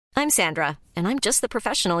I'm Sandra, and I'm just the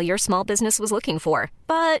professional your small business was looking for.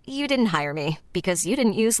 But you didn't hire me because you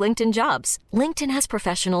didn't use LinkedIn Jobs. LinkedIn has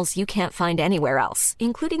professionals you can't find anywhere else,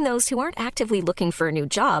 including those who aren't actively looking for a new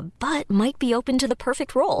job, but might be open to the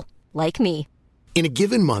perfect role, like me. In a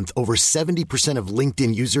given month, over 70% of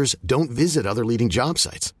LinkedIn users don't visit other leading job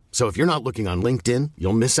sites. So if you're not looking on LinkedIn,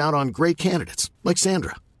 you'll miss out on great candidates like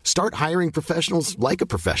Sandra. Start hiring professionals like a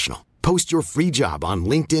professional. Post your free job on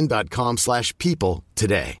linkedin.com/people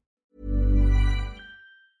today.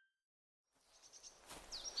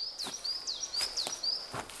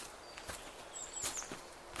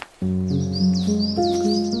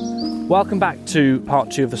 Welcome back to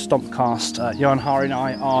part 2 of the Stompcast. Johann Hari and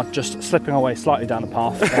I are just slipping away slightly down a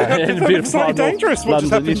path in a beautiful part of dangerous. What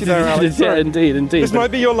just happened to you there, Alex? Yeah, indeed. This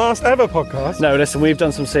might be your last ever podcast. No, listen, we've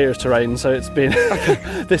done some serious terrain, so it's been.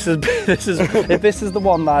 This is if this is the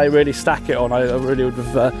one that I really stack it on, I really would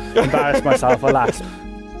have embarrassed myself, alas.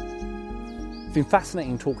 It's been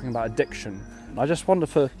fascinating talking about addiction. I just wonder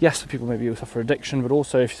for people maybe who suffer addiction, but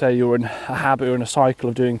also if you say you're in a habit or in a cycle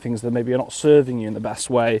of doing things that maybe are not serving you in the best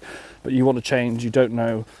way, but you want to change, you don't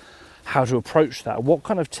know how to approach that. What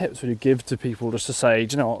kind of tips would you give to people just to say,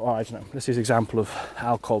 do you know what, I don't know, let's use the example of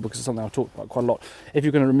alcohol because it's something I've talked about quite a lot. If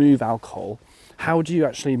you're going to remove alcohol, how do you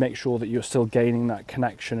actually make sure that you're still gaining that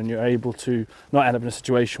connection and you're able to not end up in a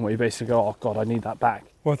situation where you basically go, oh God, I need that back?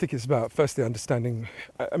 Well, I think it's about firstly understanding,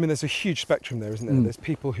 I mean, there's a huge spectrum there, isn't there? There's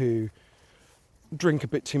people who drink a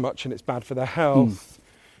bit too much and it's bad for their health,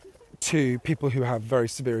 to people who have very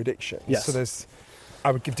severe addictions. Yes. So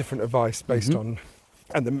I would give different advice based on,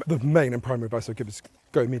 and the main and primary advice I would give is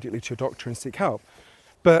go immediately to your doctor and seek help.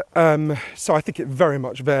 But so I think it very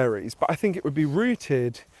much varies, but I think it would be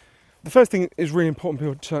rooted. The first thing is really important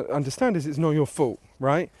for people to understand is it's not your fault,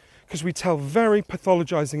 right? Because we tell very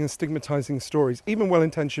pathologizing and stigmatizing stories, even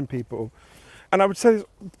well-intentioned people. And I would say there's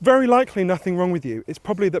very likely nothing wrong with you. It's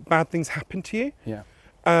probably that bad things happen to you. Yeah.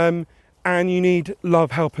 And you need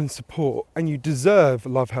love, help and support. And you deserve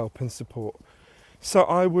love, help and support. So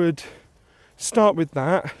I would start with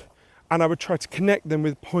that. And I would try to connect them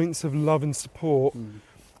with points of love and support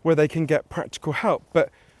where they can get practical help. But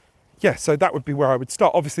yeah, so that would be where I would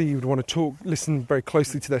start. Obviously, you would want to listen very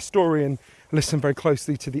closely to their story and listen very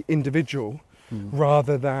closely to the individual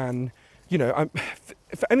rather than, you know,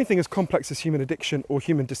 for anything as complex as human addiction or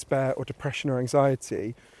human despair or depression or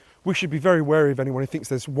anxiety, we should be very wary of anyone who thinks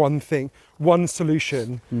there's one thing, one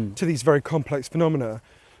solution to these very complex phenomena.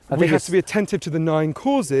 We have to be attentive to the 9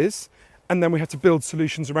 causes and then we have to build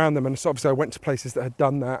solutions around them. And so obviously I went to places that had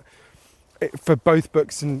done that for both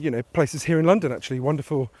books and, you know, places here in London, actually,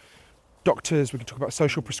 wonderful doctors. We can talk about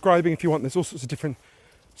social prescribing if you want. There's all sorts of different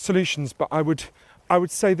solutions, but I would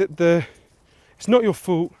say that it's not your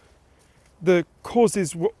fault. The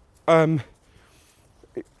causes,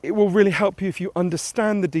 it will really help you if you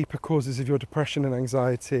understand the deeper causes of your depression and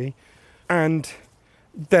anxiety, and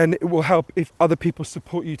then it will help if other people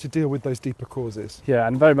support you to deal with those deeper causes. Yeah,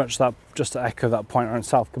 and very much that, just to echo that point around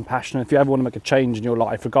self-compassion, if you ever want to make a change in your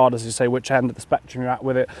life, regardless, you say, which end of the spectrum you're at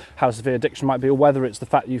with it, how severe addiction might be, or whether it's the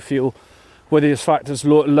fact you feel, whether it's fact it's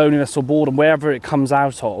loneliness or boredom, wherever it comes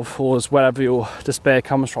out of, or wherever your despair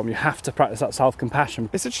comes from, you have to practice that self-compassion.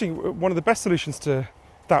 It's actually one of the best solutions to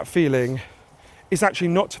that feeling is actually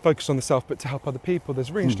not to focus on the self, but to help other people.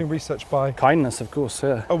 There's really interesting research by kindness, of course,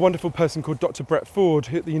 yeah. A wonderful person called Dr. Brett Ford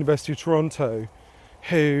at the University of Toronto,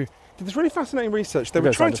 who did this really fascinating research. They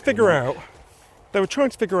were trying to figure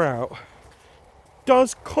out,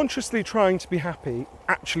 does consciously trying to be happy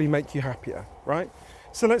actually make you happier, right?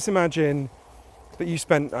 So let's imagine that you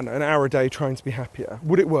spent, I don't know, an hour a day trying to be happier.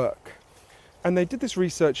 Would it work? And they did this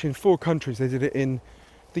research in 4 countries. They did it in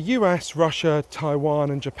the US, Russia,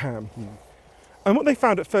 Taiwan and Japan. And what they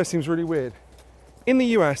found at first seems really weird. In the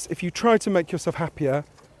US, if you try to make yourself happier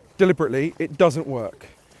deliberately, it doesn't work.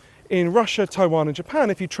 In Russia, Taiwan and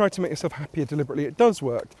Japan, if you try to make yourself happier deliberately, it does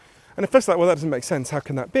work. And at first, well, that doesn't make sense. How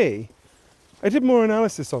can that be? I did more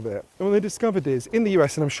analysis of it. And what they discovered is, in the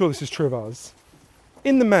US, and I'm sure this is true of us,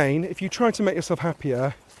 in the main, if you try to make yourself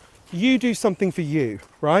happier, you do something for you,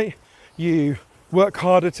 right? You work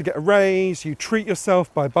harder to get a raise, you treat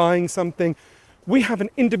yourself by buying something. We have an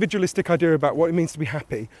individualistic idea about what it means to be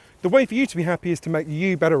happy. The way for you to be happy is to make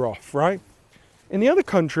you better off, right? In the other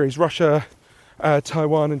countries, Russia,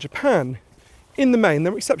 Taiwan and Japan, in the main,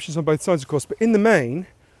 there were exceptions on both sides of course, but in the main,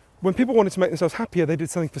 when people wanted to make themselves happier, they did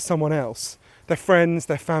something for someone else, their friends,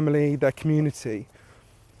 their family, their community.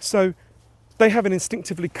 So they have an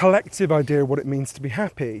instinctively collective idea of what it means to be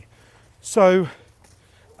happy. So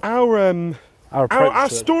our our approach Our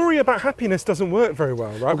to it. story about happiness doesn't work very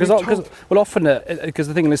well, right? Because often, because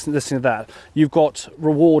the thing listening to that, you've got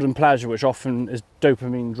reward and pleasure, which often is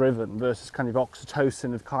dopamine driven versus kind of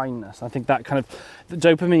oxytocin of kindness. I think that kind of, the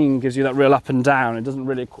dopamine gives you that real up and down. It doesn't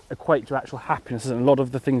really equate to actual happiness. And a lot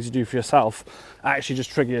of the things you do for yourself actually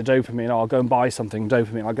just trigger your dopamine. Oh, I'll go and buy something,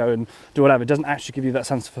 dopamine. I'll go and do whatever. It doesn't actually give you that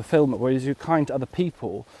sense of fulfillment. Whereas you're kind to other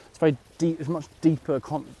people, it's very deep. It's much deeper,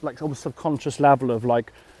 like almost subconscious level of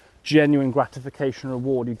like genuine gratification and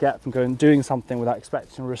reward you get from going and doing something without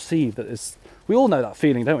expecting to receive. That is, we all know that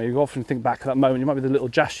feeling, don't we? You often think back at that moment. It might be the little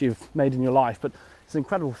gesture you've made in your life, but it's an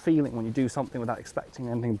incredible feeling when you do something without expecting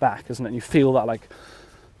anything back, isn't it? And you feel that, like,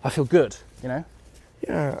 I feel good, you know?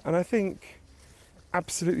 Yeah, and I think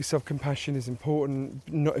absolutely self-compassion is important.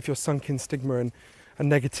 Not if you're sunk in stigma and a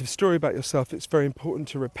negative story about yourself, it's very important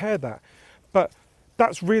to repair that. But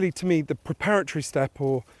that's really, to me, the preparatory step,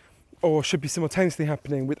 or should be simultaneously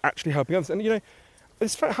happening with actually helping others. And, you know,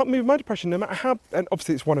 it's helped me with my depression, no matter how, and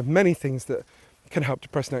obviously it's one of many things that can help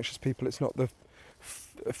depressed and anxious people. It's not the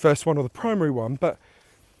first one or the primary one, but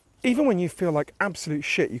even when you feel like absolute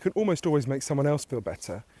shit, you can almost always make someone else feel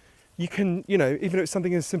better. You can, you know, even if it's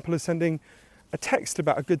something as simple as sending a text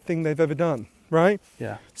about a good thing they've ever done, right?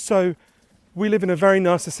 Yeah. So we live in a very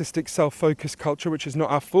narcissistic, self-focused culture, which is not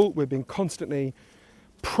our fault. We're being constantly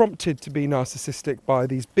prompted to be narcissistic by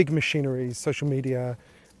these big machineries, social media,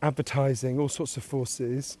 advertising, all sorts of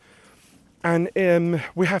forces. And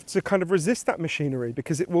we have to kind of resist that machinery,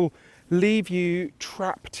 because it will leave you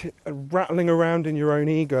trapped, rattling around in your own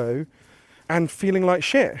ego and feeling like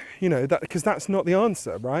shit, you know, because that's not the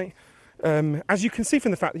answer, right? As you can see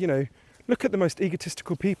from the fact that, you know, look at the most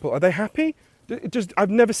egotistical people. Are they happy? I've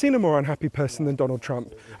never seen a more unhappy person than Donald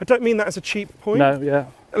Trump. I don't mean that as a cheap point. No, yeah.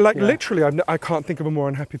 Like, yeah. Literally, I can't think of a more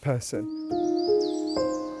unhappy person.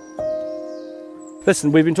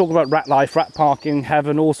 Listen, we've been talking about rat life, rat parking,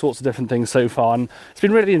 heaven, all sorts of different things so far, and it's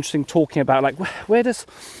been really interesting talking about, like,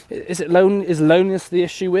 is loneliness the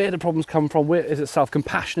issue? Where do problems come from? Where is it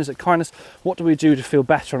self-compassion? Is it kindness? What do we do to feel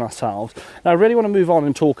better on ourselves? Now, I really want to move on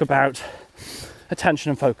and talk about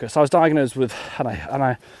attention and focus. I was diagnosed with, and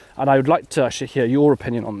I would like to actually hear your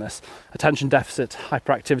opinion on this, attention deficit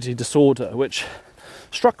hyperactivity disorder, which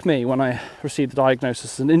struck me when I received the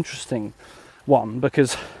diagnosis as an interesting one,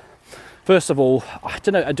 because first of all, I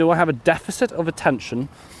don't know, do I have a deficit of attention,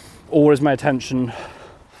 or is my attention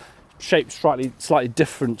shaped slightly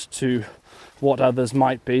different to what others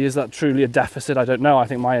might be? Is that truly a deficit? I don't know. I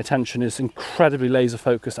think my attention is incredibly laser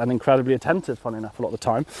focused and incredibly attentive, funny enough, a lot of the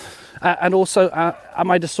time. And also,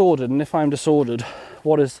 am I disordered? And if I'm disordered,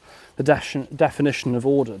 what is the definition of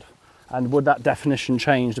ordered? And would that definition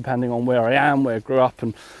change depending on where I am, where I grew up,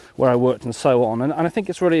 and where I worked, and so on? And I think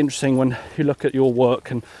it's really interesting when you look at your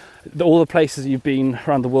work and all the places you've been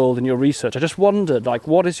around the world in your research. I just wondered, like,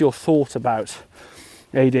 what is your thought about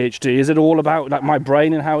ADHD? Is it all about, like, my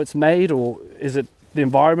brain and how it's made, or is it the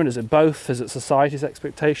environment? Is it both? Is it society's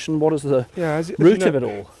expectation? What is the root of it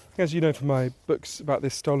all? As you know from my books about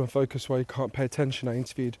this stolen focus why you can't pay attention, I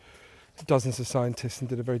interviewed dozens of scientists and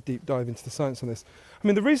did a very deep dive into the science on this. I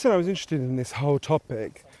mean, the reason I was interested in this whole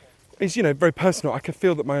topic is, you know, very personal. I could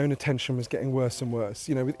feel that my own attention was getting worse and worse.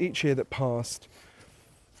 You know, with each year that passed,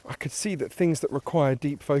 I could see that things that require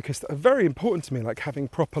deep focus that are very important to me, like having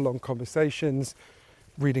proper long conversations,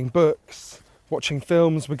 reading books, watching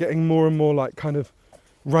films, were getting more and more like kind of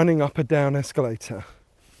running up a down escalator.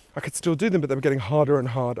 I could still do them, but they were getting harder and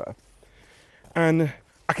harder. And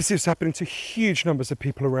I could see this happening to huge numbers of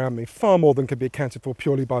people around me, far more than could be accounted for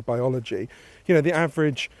purely by biology. You know, the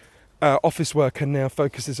average office worker now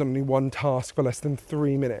focuses on only one task for less than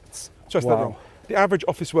 3 minutes. So I said that wrong. The average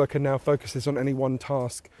office worker now focuses on any one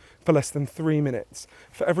task for less than 3 minutes.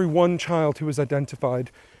 For every one child who was identified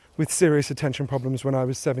with serious attention problems when I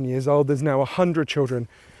was 7 years old, there's now 100 children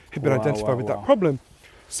who've been identified with that problem.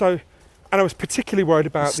 So, and I was particularly worried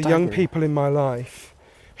about the young people in my life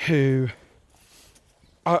who,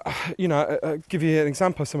 I'll give you an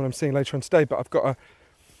example of someone I'm seeing later on today, but I've got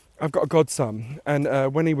a godson, and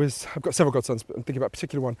I've got several godsons, but I'm thinking about a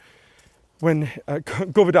particular one. When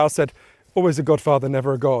Gore Vidal said, "Always a godfather,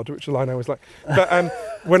 never a god," which is a line I always like. But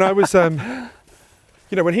when I was,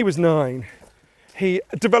 when he was 9, he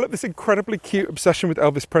developed this incredibly cute obsession with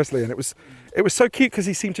Elvis Presley, and it was so cute because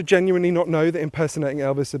he seemed to genuinely not know that impersonating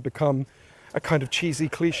Elvis had become a kind of cheesy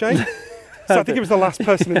cliche. So I think he was the last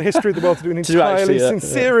person in the history of the world to do an entirely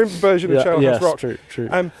sincere version of Sherlock Holmes Rock. True.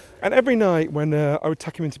 And every night when I would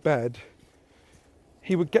tuck him into bed,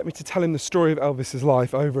 he would get me to tell him the story of Elvis's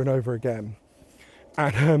life over and over again.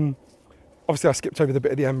 And obviously I skipped over the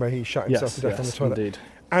bit at the end where he shot himself to death on the toilet. Indeed.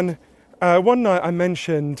 And one night I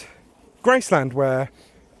mentioned Graceland, where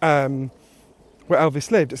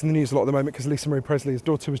Elvis lived. It's in the news a lot at the moment because Lisa Marie Presley, his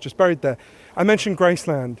daughter, was just buried there. I mentioned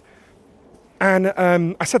Graceland, and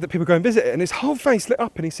I said that people go and visit it, and his whole face lit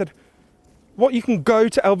up, and he said, "What, you can go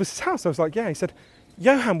to Elvis's house?" I was like, "Yeah." He said,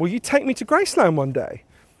 "Johann, will you take me to Graceland one day?"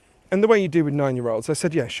 And the way you do with 9-year-olds, I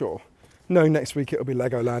said, "Yeah, sure. No, next week it'll be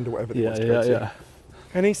Legoland or whatever they want to go to." Yeah.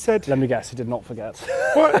 And he said... Let me guess, he did not forget.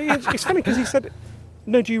 Well, it's funny because he said,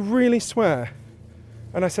 "No, do you really swear?"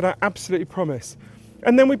 And I said, "I absolutely promise."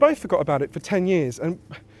 And then we both forgot about it for 10 years. And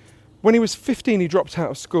when he was 15, he dropped out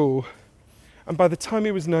of school. And by the time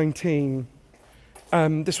he was 19,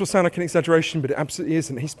 this will sound like an exaggeration, but it absolutely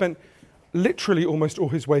isn't. He spent literally almost all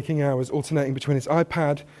his waking hours alternating between his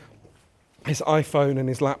iPad, his iPhone and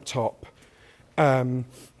his laptop. And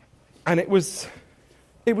it was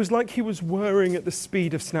like he was whirring at the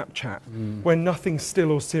speed of Snapchat, where nothing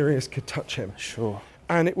still or serious could touch him. Sure.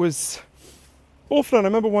 And it was awful. And I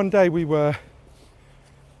remember one day we were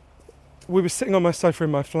sitting on my sofa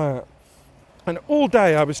in my flat, and all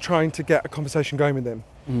day I was trying to get a conversation going with him.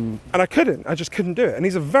 And I just couldn't do it. And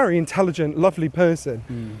he's a very intelligent, lovely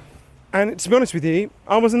person. And to be honest with you,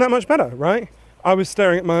 I wasn't that much better, right? I was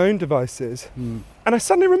staring at my own devices. And I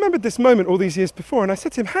suddenly remembered this moment all these years before, and I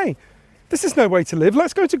said to him, "Hey, this is no way to live.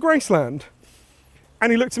 Let's go to Graceland."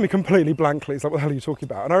 And he looked at me completely blankly. He's like, "What the hell are you talking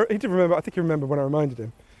about?" And he did remember, I think he remembered when I reminded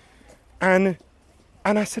him. And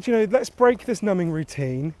I said, let's break this numbing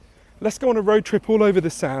routine. Let's go on a road trip all over the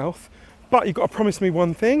south. But you've got to promise me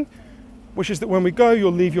one thing, which is that when we go,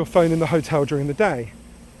 you'll leave your phone in the hotel during the day.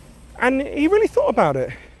 And he really thought about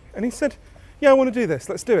it. And he said, "Yeah, I want to do this.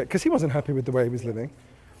 Let's do it." Because he wasn't happy with the way he was living.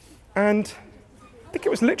 And I think it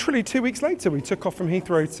was literally 2 weeks later, we took off from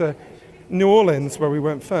Heathrow to New Orleans, where we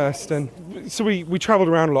went first. And so we travelled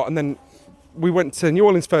around a lot. And then we went to New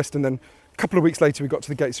Orleans first. And then a couple of weeks later, we got to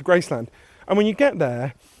the gates of Graceland. And when you get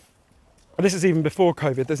there, and this is even before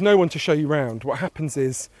COVID, there's no one to show you around. What happens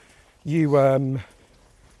is they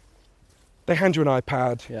hand you an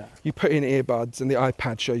iPad, you put in earbuds, and the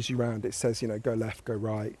iPad shows you around. It says, go left, go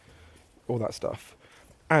right, all that stuff.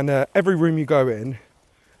 And every room you go in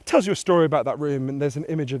tells you a story about that room, and there's an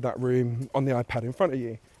image of that room on the iPad in front of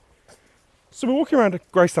you. So we're walking around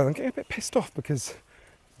Graceland and getting a bit pissed off because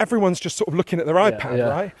everyone's just sort of looking at their iPad,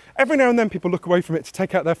 right? Every now and then people look away from it to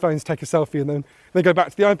take out their phones, take a selfie, and then they go back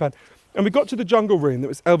to the iPad. And we got to the jungle room that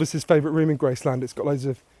was Elvis's favourite room in Graceland. It's got loads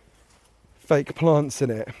of fake plants in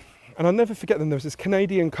it. And I'll never forget them. There was this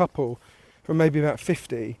Canadian couple who were maybe about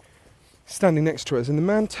 50 standing next to us. And the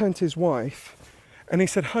man turned to his wife and he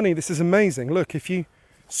said, "Honey, this is amazing. Look, if you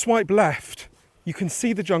swipe left, you can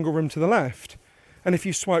see the jungle room to the left. And if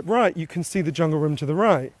you swipe right, you can see the jungle room to the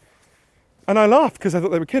right." And I laughed because I thought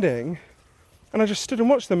they were kidding. And I just stood and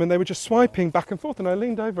watched them, and they were just swiping back and forth. And I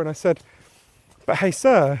leaned over and I said, "But hey,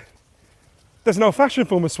 sir, there's an old-fashioned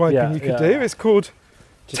form of swiping you could do. It's called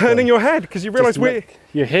turning your head, because you realise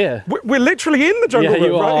you're here. We're literally in the jungle room,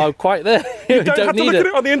 you right? are quite there. You don't have to look at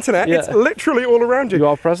it on the internet. It's literally all around you. You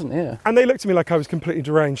are present, yeah. And they looked at me like I was completely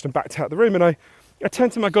deranged and backed out of the room. And I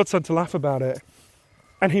turned to my godson to laugh about it.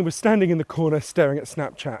 And he was standing in the corner staring at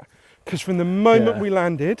Snapchat, because from the moment we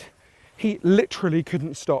landed, he literally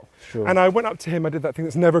couldn't stop. Sure. And I went up to him. I did that thing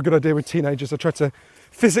that's never a good idea with teenagers. I tried to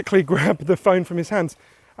physically grab the phone from his hands.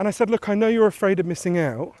 And I said, "Look, I know you're afraid of missing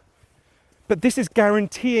out, but this is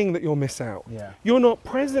guaranteeing that you'll miss out. Yeah. You're not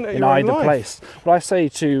present at in your own either life." place. What I say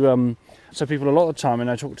to people a lot of the time, and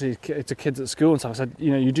I talk to kids at school and stuff, I said,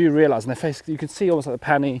 you do realise in their face, you can see almost like the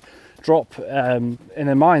penny drop in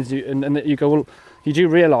their minds, and you go, well, you do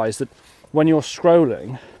realise that when you're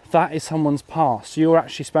scrolling, that is someone's past. You're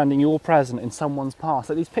actually spending your present in someone's past.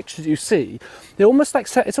 Like these pictures you see, they're almost like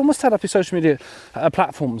it's almost set up your social media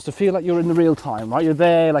platforms to feel like you're in the real time, right? You're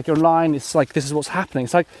there, like you're online. It's like this is what's happening.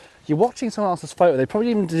 It's like you're watching someone else's photo. They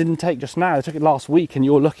probably even didn't take just now. They took it last week, and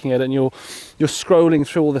you're looking at it and you're scrolling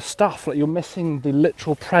through all this stuff. Like you're missing the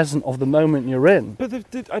literal present of the moment you're in.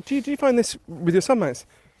 But do you find this with your son, mates?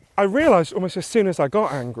 I realised almost as soon as I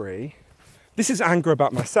got angry, this is anger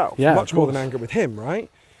about myself, much more than anger with him, right?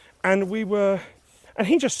 And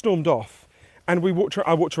he just stormed off. And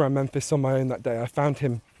I walked around Memphis on my own that day. I found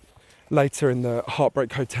him later in the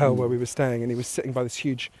Heartbreak Hotel where we were staying, and he was sitting by this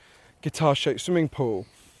huge guitar-shaped swimming pool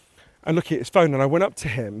and looking at his phone. And I went up to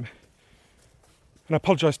him and I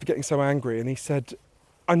apologised for getting so angry. And he said,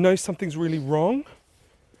 "I know something's really wrong,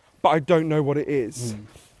 but I don't know what it is."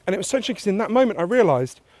 And it was so interesting because in that moment I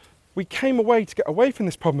realised we came away to get away from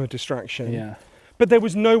this problem of distraction, but there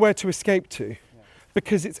was nowhere to escape to.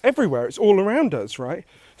 Because it's everywhere, it's all around us, right?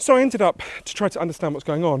 So I ended up, to try to understand what's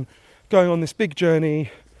going on this big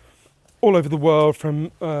journey all over the world,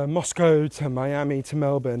 from Moscow to Miami to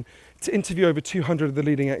Melbourne, to interview over 200 of the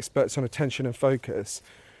leading experts on attention and focus.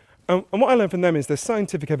 And what I learned from them is there's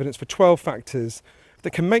scientific evidence for 12 factors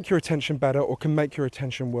that can make your attention better or can make your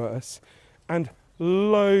attention worse. And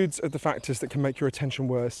loads of the factors that can make your attention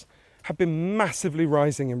worse have been massively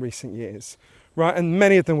rising in recent years, right? And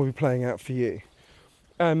many of them will be playing out for you.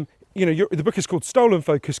 The book is called Stolen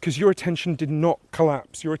Focus because your attention did not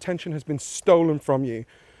collapse. Your attention has been stolen from you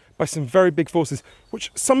by some very big forces,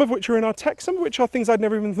 some of which are in our tech, some of which are things I'd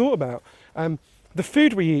never even thought about. The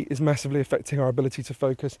food we eat is massively affecting our ability to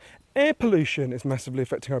focus. Air pollution is massively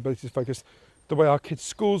affecting our ability to focus. The way our kids'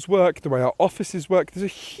 schools work, the way our offices work, there's a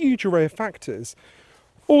huge array of factors.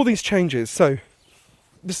 All these changes. So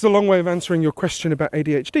this is a long way of answering your question about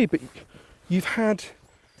ADHD, but you've had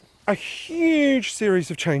a huge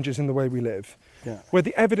series of changes in the way we live, where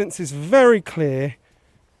the evidence is very clear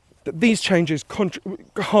that these changes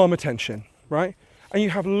harm attention, right? And you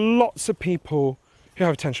have lots of people who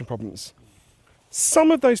have attention problems.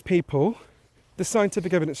 Some of those people, the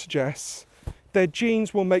scientific evidence suggests, their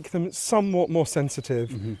genes will make them somewhat more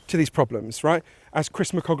sensitive to these problems, right? As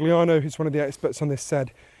Chris Macogliano, who's one of the experts on this,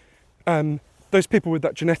 said, those people with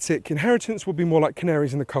that genetic inheritance will be more like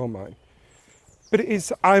canaries in the coal mine. But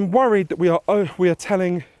I'm worried that we are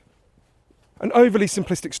telling an overly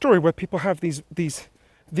simplistic story where people have these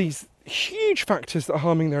huge factors that are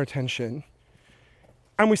harming their attention,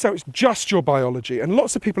 and we say it's just your biology. And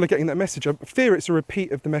lots of people are getting that message. I fear it's a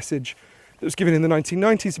repeat of the message that was given in the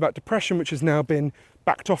 1990s about depression, which has now been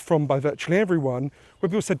backed off from by virtually everyone, where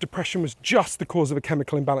people said depression was just the cause of a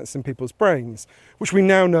chemical imbalance in people's brains, which we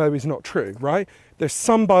now know is not true, right? There's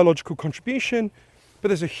some biological contribution, but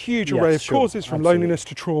there's a huge array of causes, from loneliness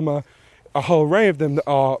to trauma, a whole array of them that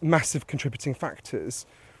are massive contributing factors.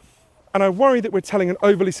 And I worry that we're telling an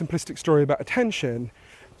overly simplistic story about attention.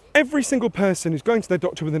 Every single person who's going to their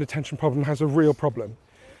doctor with an attention problem has a real problem.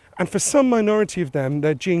 And for some minority of them,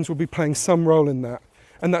 their genes will be playing some role in that.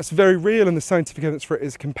 And that's very real, and the scientific evidence for it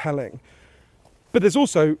is compelling. But there's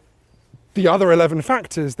also the other 11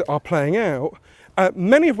 factors that are playing out,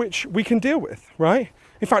 many of which we can deal with, right?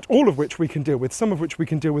 In fact, all of which we can deal with, some of which we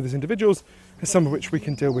can deal with as individuals, and some of which we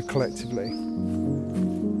can deal with collectively.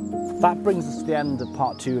 That brings us to the end of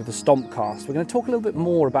part 2 of the Stompcast. We're going to talk a little bit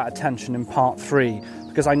more about attention in part 3,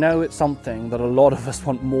 because I know it's something that a lot of us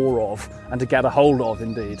want more of, and to get a hold of,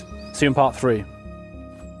 indeed. See you in part 3.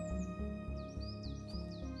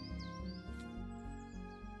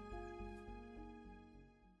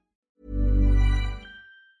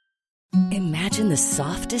 Imagine the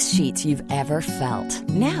softest sheets you've ever felt.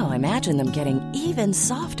 Now imagine them getting even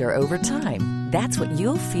softer over time. That's what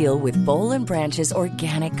you'll feel with Boll & Branch's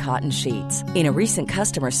organic cotton sheets. In a recent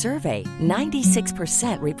customer survey,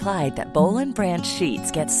 96% replied that Boll & Branch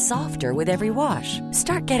sheets get softer with every wash.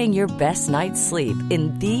 Start getting your best night's sleep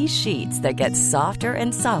in these sheets that get softer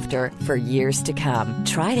and softer for years to come.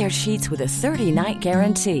 Try their sheets with a 30-night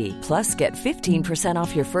guarantee. Plus, get 15%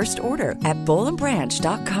 off your first order at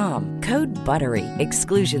bollandbranch.com. Code BUTTERY.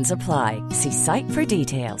 Exclusions apply. See site for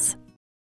details.